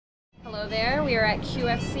Hello there, we are at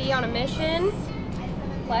QFC on a mission.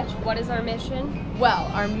 Fletch, what is our mission? Well,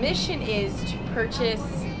 our mission is to purchase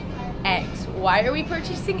eggs. Why are we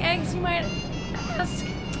purchasing eggs, you might ask?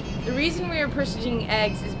 The reason we are purchasing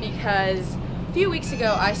eggs is because a few weeks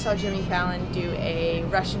ago I saw Jimmy Fallon do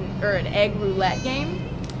an egg roulette game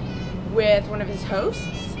with one of his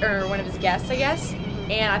hosts, or one of his guests, I guess,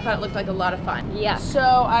 and I thought it looked like a lot of fun. Yeah. So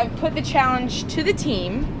I've put the challenge to the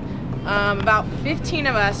team. About 15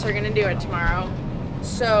 of us are gonna do it tomorrow.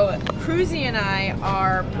 So Cruzy and I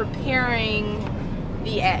are preparing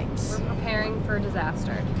the eggs. We're preparing for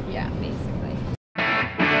disaster. Yeah. Basically.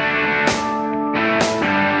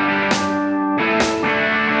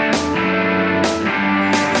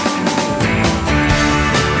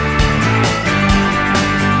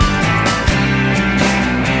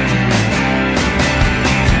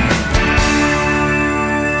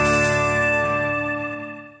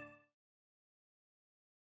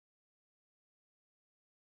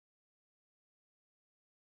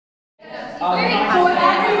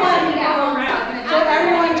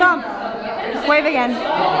 Tom, wave again.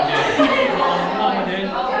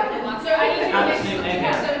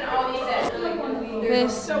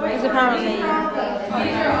 This is apparently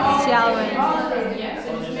Cialwin.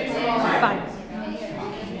 Fun.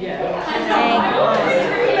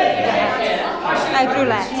 Egg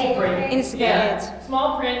roulette. Instigated.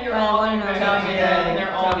 Small print, you're all going to go down here, and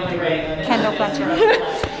they're all going to grade. Kendall Fletcher.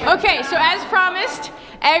 Okay, so as promised,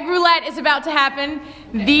 egg roulette is about to happen.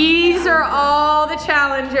 These are all the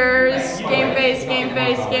challengers. Game face, game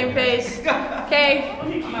face, game face. Okay.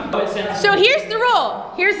 So here's the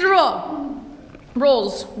rule. Here's the rule.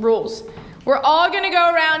 Rules. We're all gonna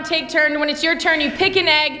go around, take turns. When it's your turn, you pick an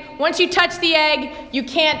egg. Once you touch the egg, you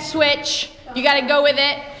can't switch. You gotta go with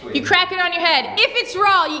it. You crack it on your head. If it's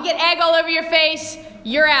raw, you get egg all over your face,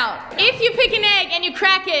 you're out. If you pick an egg and you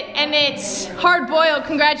crack it and it's hard boiled,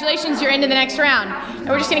 congratulations, you're into the next round. And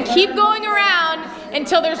we're just gonna keep going around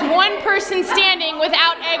until there's one person standing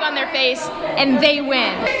without egg on their face and they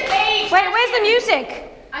win. Wait, where's the music?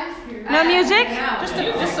 No music?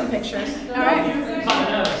 Just some pictures. All right.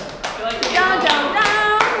 Down, down,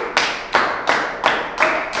 down.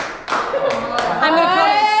 I'm gonna call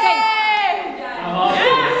it safe.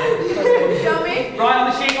 Show me. Right on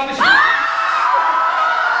the sheet, on the sheet.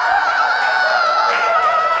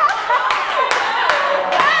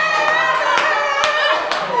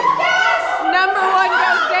 Number one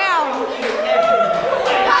goes down.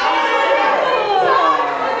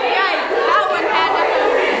 Guys, that one had to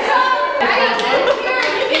Here,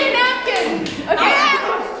 you get a napkin. Okay.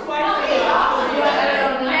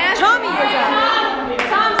 Tommy is up.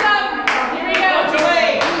 Tom's up. Here we go.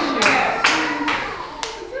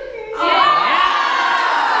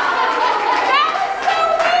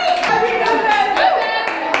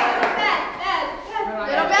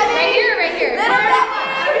 Right here.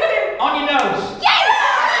 On your nose.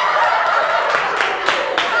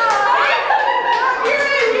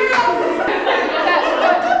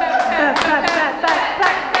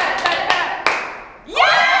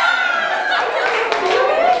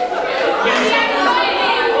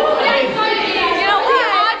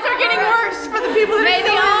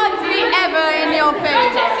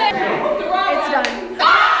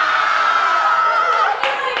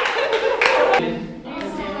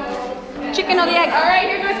 Chicken or the egg? All right,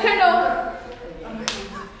 here goes Kendall.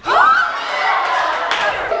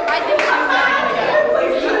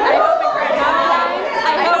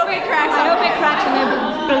 I hope it cracks and then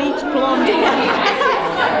bleach blonde.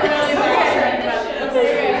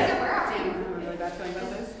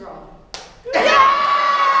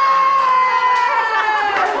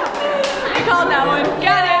 I called that one.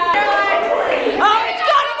 Got it. Oh, it's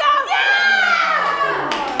going down.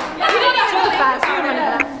 Super fast. We're running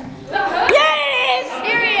for that.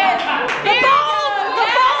 Here he is. The balls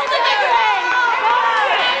in the grave.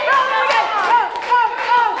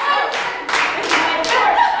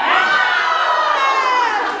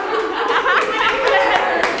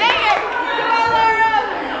 They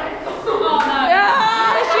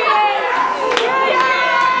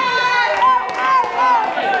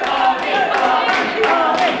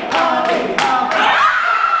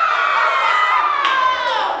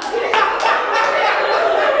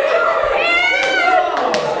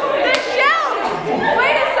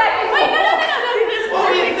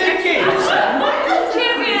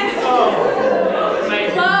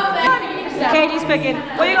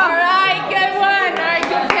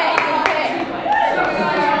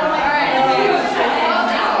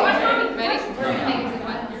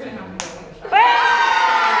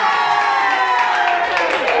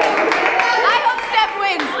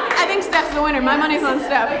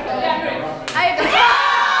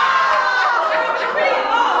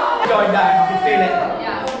Going down, I can feel it.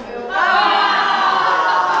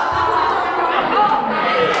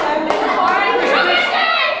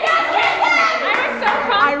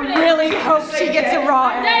 I really hope she gets a raw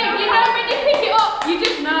egg. Dave, you know when you pick it up, you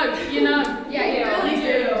just know, you know. Yeah, you really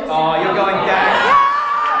do. Oh, you're going down.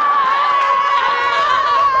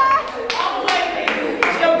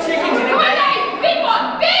 There's no chickens in it, mate. Dave, big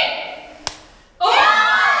one, big! Oh!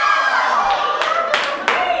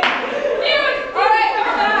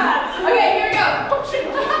 Okay, here we go.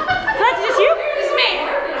 Fletch, is this you? This is me.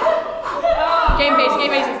 Game face,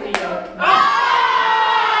 game face.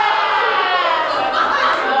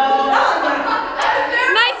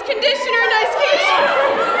 Nice conditioner, nice conditioner.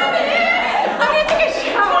 I'm gonna take a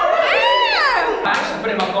shower. I actually put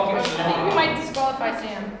it in my pocket. I think we might disqualify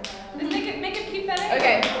Sam. Just make it cute better.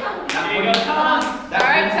 Okay. There you go. All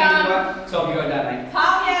right, Tom. Tom, you go down, mate.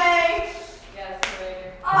 Tom, yay. Yes, later.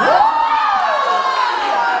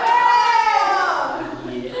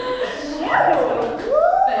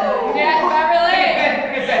 Yeah, Beverly.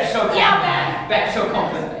 Bet's so confident. Bet's so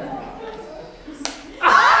confident.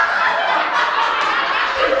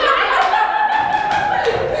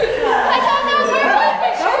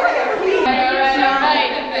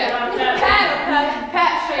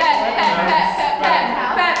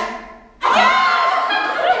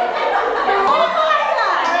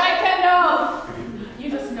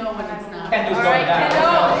 Kendall's going down.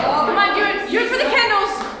 Come on, do it for the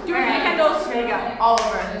Kendalls. Do it for the Kendalls. There you go. All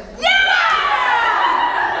over. Yeah!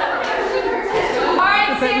 All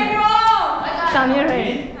right, Samuel. Sam, you're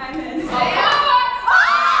ready.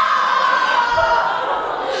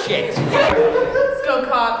 Shit. Let's go,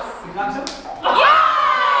 cops.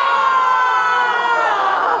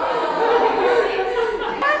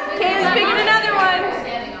 Kayla's picking another one.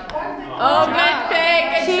 Oh, good pick.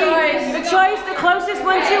 Good choice. The choice, the closest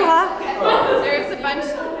one to her. There's a bunch.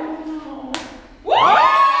 Woo!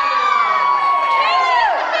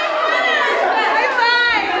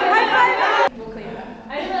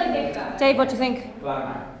 Dave, what do you think? I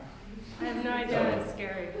have no idea. It's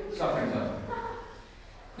scary. Suffering.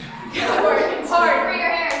 It's hard. For your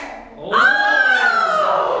hair. Oh!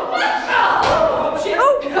 Shit. Oh!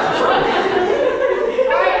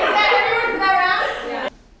 Alright, is that everyone for that round? Yeah.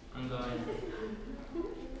 I'm going.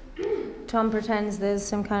 Tom pretends there's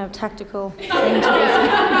some kind of tactical thing to this.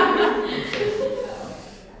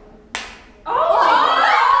 Oh!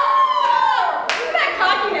 Look at that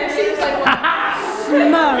cockiness. She was like, what?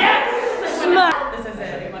 Smoke! Yes! Smoke! This is it.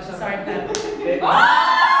 Sorry, Pep. Oh!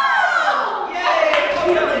 Yay!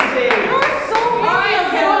 Competency!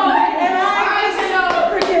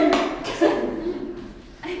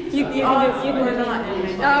 You can do it.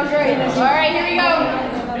 Oh, great. All right, here we go.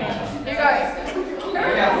 Here goes.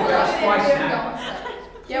 Twice now.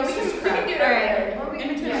 Yeah, we can do it right. In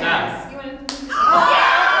between us. You want to?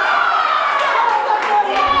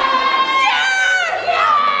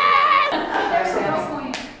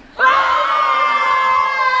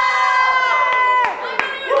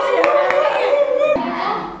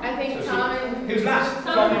 I think Tom and Who's last? I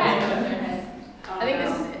think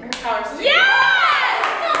this is ours. Yes!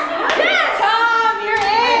 Yes! Tom, you're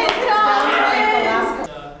in! Tom, you're in!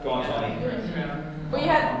 Go on, Tommy. We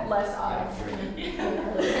had less odds. It's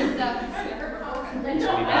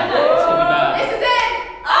gonna be bad. This is it!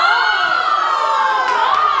 Oh!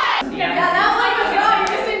 Yeah, that was like a go. You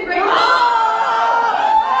just didn't break it.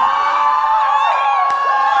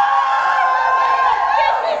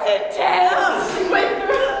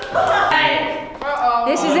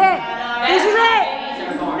 This is intense. This is it! This is it!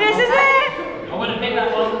 This is it! I wouldn't pick that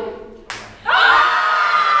one.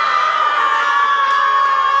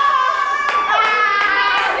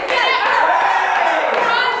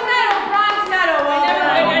 Bronze medal. I never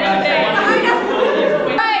win anything.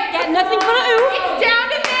 Right. Get nothing for the ooh! It's down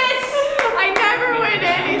to this. I never win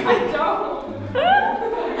anything. I don't.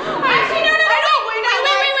 Actually, no.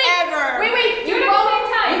 Wait. You roll at the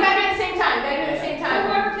same time. You gotta do it at the same time.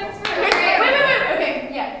 Whoever picks first. Wait. Okay.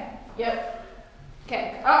 Yeah. Yep. Okay.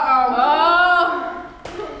 Uh-oh. Oh.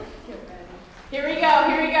 Here we go.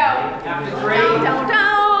 After three. Down.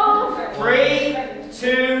 3,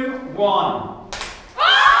 2, 1.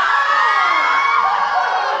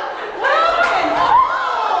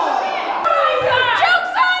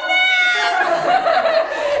 Joke's on them!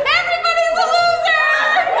 Everybody's a loser!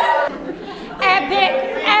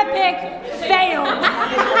 Epic fail!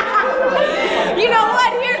 You know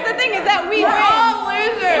what? Here's the thing is that we're all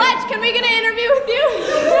losers. Fletch, can we get an interview with you?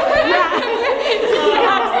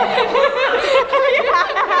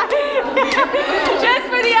 Just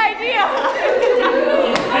for the idea.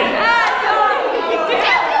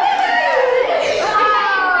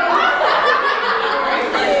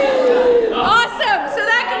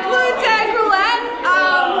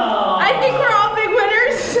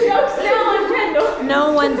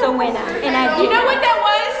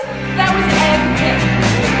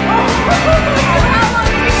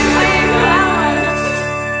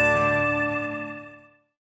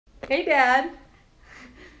 Hey, Dad.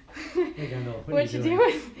 Hey, Kendall, What you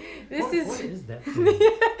doing? This What is that thing?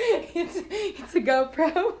 it's a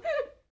GoPro.